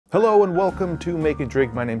Hello and welcome to Make and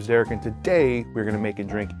Drink. My name's Derek and today we're going to make and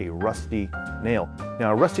drink a Rusty Nail.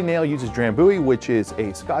 Now a Rusty Nail uses Drambuie, which is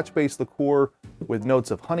a Scotch-based liqueur with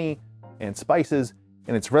notes of honey and spices,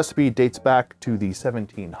 and its recipe dates back to the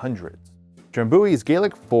 1700s. Drambuie is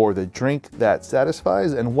Gaelic for the drink that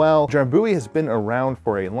satisfies, and while Drambuie has been around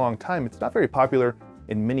for a long time, it's not very popular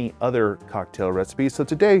in many other cocktail recipes. So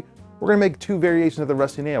today we're going to make two variations of the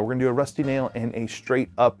Rusty Nail. We're going to do a Rusty Nail and a straight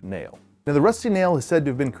up nail. Now the Rusty Nail is said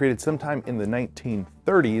to have been created sometime in the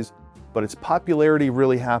 1930s, but its popularity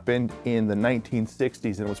really happened in the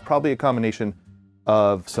 1960s, and it was probably a combination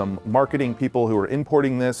of some marketing people who were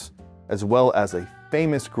importing this, as well as a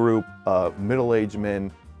famous group of middle-aged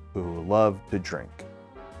men who love to drink.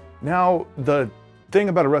 Now, the thing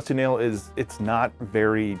about a Rusty Nail is it's not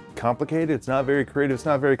very complicated, it's not very creative, it's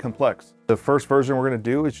not very complex. The first version we're gonna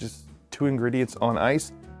do is just 2 ingredients on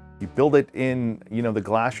ice. You build it in, the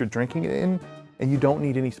glass you're drinking it in, and you don't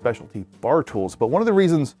need any specialty bar tools. But one of the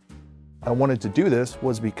reasons I wanted to do this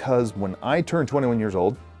was because when I turned 21 years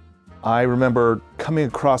old, I remember coming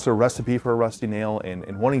across a recipe for a Rusty Nail and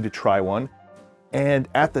wanting to try one. And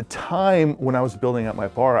at the time when I was building out my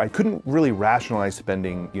bar, I couldn't really rationalize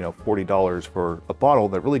spending, $40 for a bottle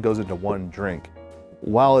that really goes into one drink.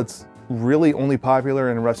 While it's really only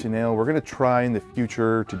popular in a Rusty Nail, we're gonna try in the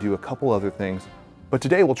future to do a couple other things. But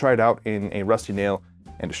today we'll try it out in a Rusty Nail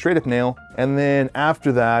and a straight up nail. And then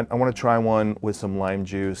after that, I want to try one with some lime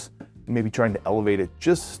juice, maybe trying to elevate it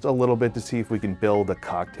just a little bit to see if we can build a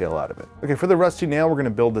cocktail out of it. Okay, for the Rusty Nail, we're going to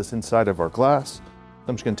build this inside of our glass.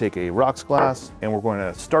 I'm just going to take a rocks glass and we're going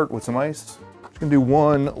to start with some ice. Just going to do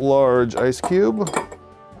 1 large ice cube.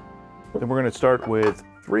 Then we're going to start with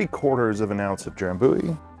 3/4 of an ounce of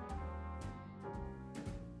Drambuie.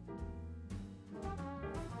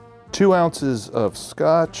 2 ounces of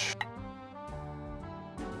scotch.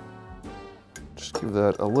 Just give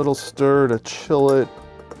that a little stir to chill it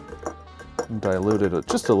and dilute it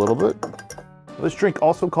just a little bit. This drink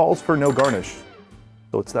also calls for no garnish,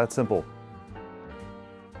 so it's that simple.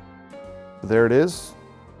 There it is,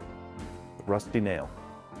 the Rusty Nail.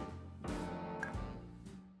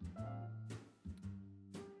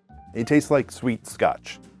 It tastes like sweet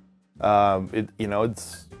scotch.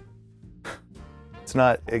 It's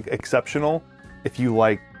not exceptional. If you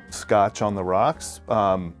like scotch on the rocks,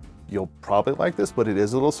 you'll probably like this, but it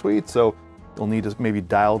is a little sweet, so you'll need to maybe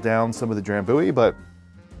dial down some of the Drambuie, but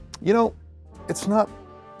it's not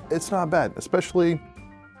bad, especially,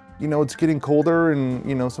 it's getting colder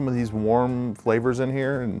and, some of these warm flavors in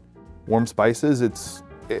here and warm spices, it's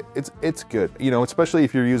good, especially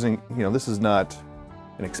if you're using, this is not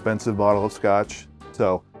an expensive bottle of scotch,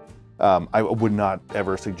 so I would not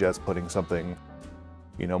ever suggest putting something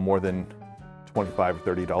more than $25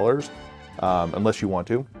 or $30, unless you want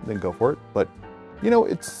to, then go for it. But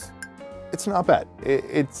it's not bad.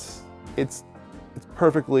 It's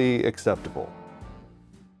perfectly acceptable.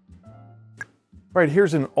 All right,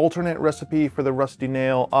 here's an alternate recipe for the Rusty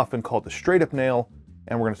Nail, often called the straight up nail,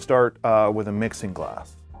 and we're going to start with a mixing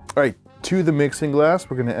glass. All right, to the mixing glass,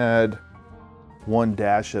 we're going to add 1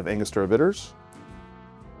 dash of Angostura bitters,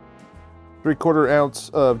 3/4 ounce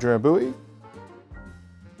of Drambuie,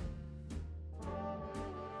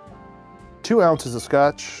 2 ounces of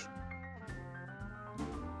scotch,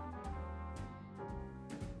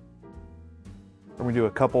 and we do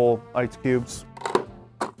a couple ice cubes.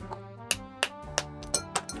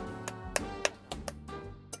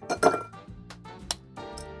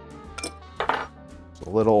 So a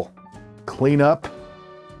little cleanup.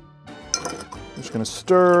 I'm just gonna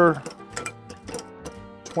stir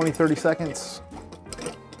 20-30 seconds.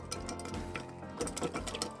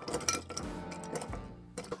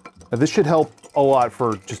 Now this should help a lot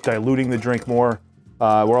for just diluting the drink more.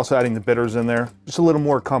 We're also adding the bitters in there, just a little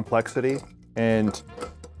more complexity. And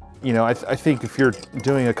I think if you're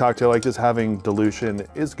doing a cocktail like this, having dilution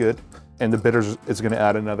is good. And the bitters is gonna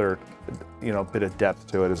add another, bit of depth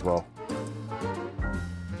to it as well.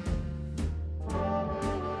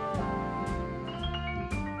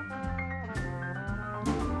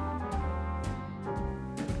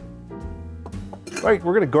 All right,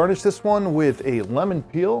 we're gonna garnish this one with a lemon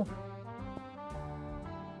peel.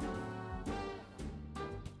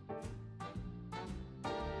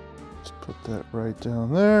 Put that right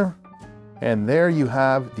down there. And there you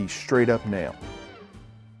have the straight up nail.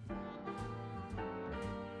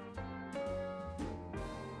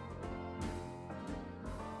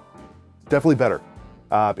 Definitely better.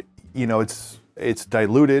 It's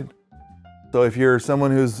diluted. So if you're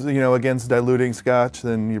someone who's, against diluting scotch,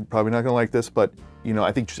 then you're probably not gonna like this, but,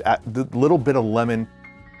 I think just add a little bit of lemon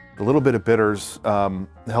a little bit of bitters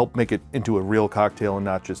help make it into a real cocktail and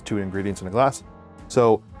not just 2 ingredients in a glass.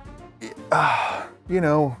 So, you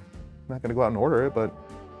know, I'm not gonna go out and order it, but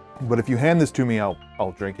if you hand this to me,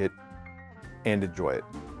 I'll drink it and enjoy it.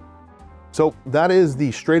 So that is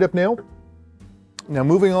the straight up nail. Now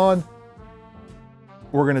moving on,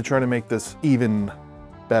 we're gonna try to make this even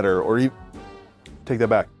better, or take that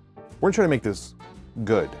back. We're gonna try to make this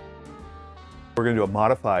good. We're gonna do a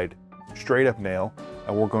modified straight up nail,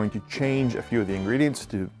 and we're going to change a few of the ingredients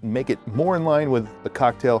to make it more in line with the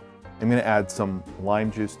cocktail. I'm gonna add some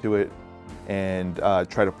lime juice to it and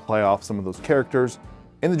try to play off some of those characters.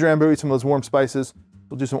 In the Drambuie, some of those warm spices.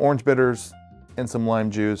 We'll do some orange bitters and some lime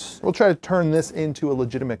juice. We'll try to turn this into a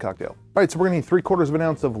legitimate cocktail. All right, so we're gonna need 3/4 of an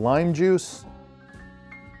ounce of lime juice.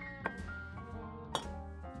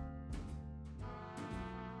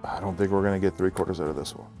 I don't think we're gonna get 3/4 out of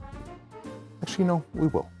this one. Actually, no, we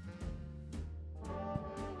will.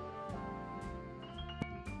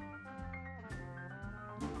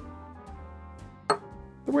 Then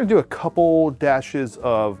we're gonna do a couple dashes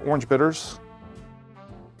of orange bitters.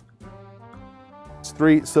 It's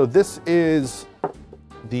 3, so this is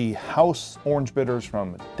the house orange bitters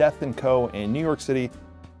from Death & Co. in New York City.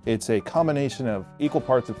 It's a combination of equal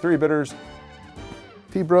parts of 3 bitters,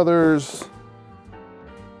 P Brothers,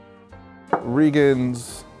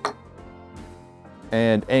 Regan's,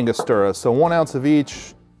 and Angostura. So 1 ounce of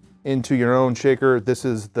each into your own shaker. This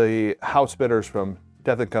is the house bitters from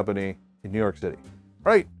Death & Company in New York City.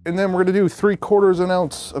 Right, and then we're gonna do 3/4 an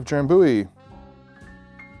ounce of Drambuie.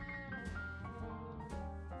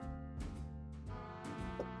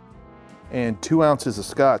 And 2 ounces of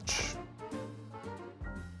scotch.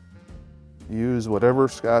 Use whatever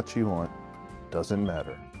scotch you want, doesn't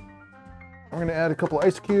matter. We're gonna add a couple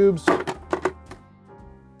ice cubes.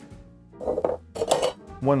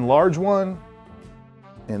 1 large one,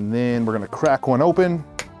 and then we're gonna crack one open.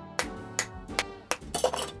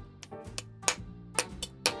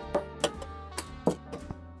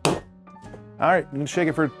 All right, I'm gonna shake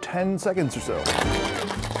it for 10 seconds or so.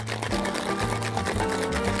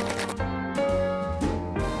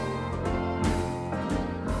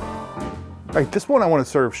 All right, this one I want to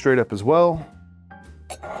serve straight up as well.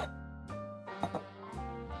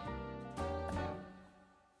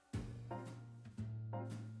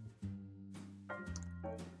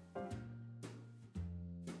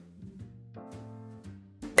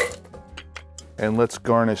 And let's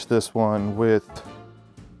garnish this one with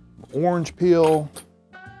orange peel.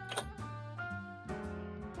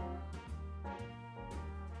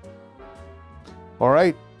 All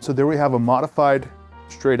right, so there we have a modified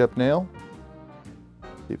straight up nail.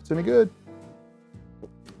 See if it's any good.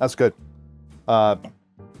 That's good.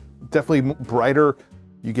 Definitely brighter.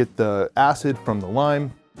 You get the acid from the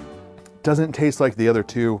lime. Doesn't taste like the other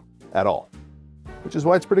 2 at all, which is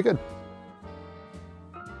why it's pretty good.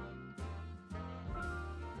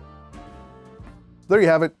 So there you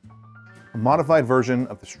have it, a modified version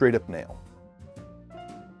of the straight up nail.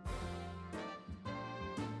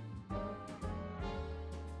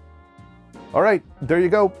 All right, there you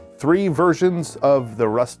go. 3 versions of the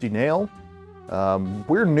rusty nail.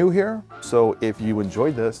 We're new here, so if you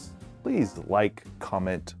enjoyed this, please like,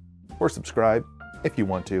 comment, or subscribe if you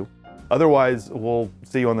want to. Otherwise, we'll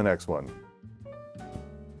see you on the next one.